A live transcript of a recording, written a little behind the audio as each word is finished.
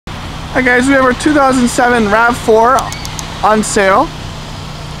Hi guys, we have our 2007 Rav4 on sale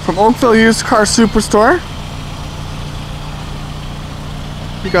from Oakville Used Car Superstore.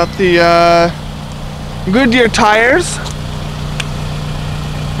 We got the Goodyear tires,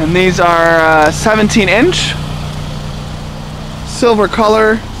 and these are 17-inch, silver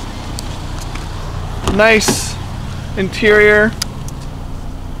color, nice interior.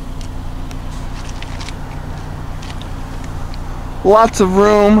 Lots of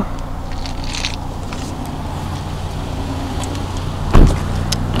room.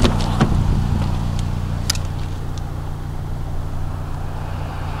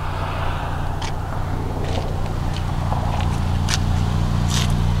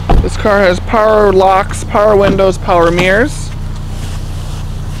 This car has power locks, power windows, power mirrors.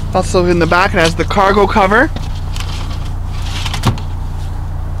 Also in the back it has the cargo cover.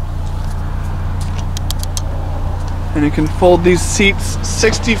 And you can fold these seats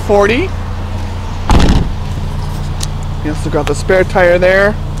 60-40. You also got the spare tire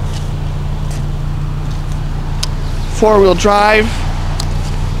there. 4-wheel drive.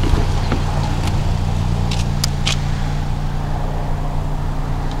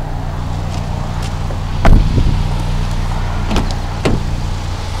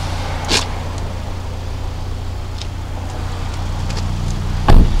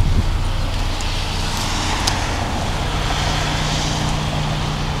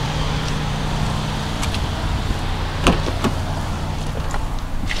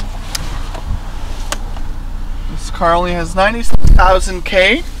 This car only has 96,000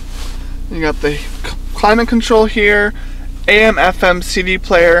 K. You got the climate control here, AM, FM, CD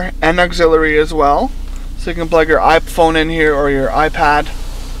player, and auxiliary as well. So you can plug your iPhone in here, or your iPad,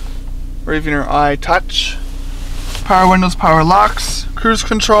 or even your iTouch. Power windows, power locks, cruise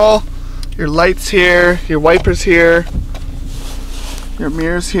control, your lights here, your wipers here, your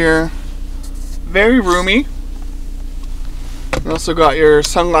mirrors here. Very roomy. You also got your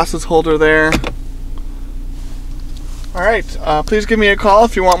sunglasses holder there. Alright, please give me a call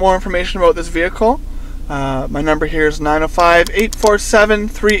if you want more information about this vehicle. My number here is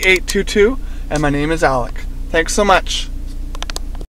 905-847-3822, and my name is Alec. Thanks so much.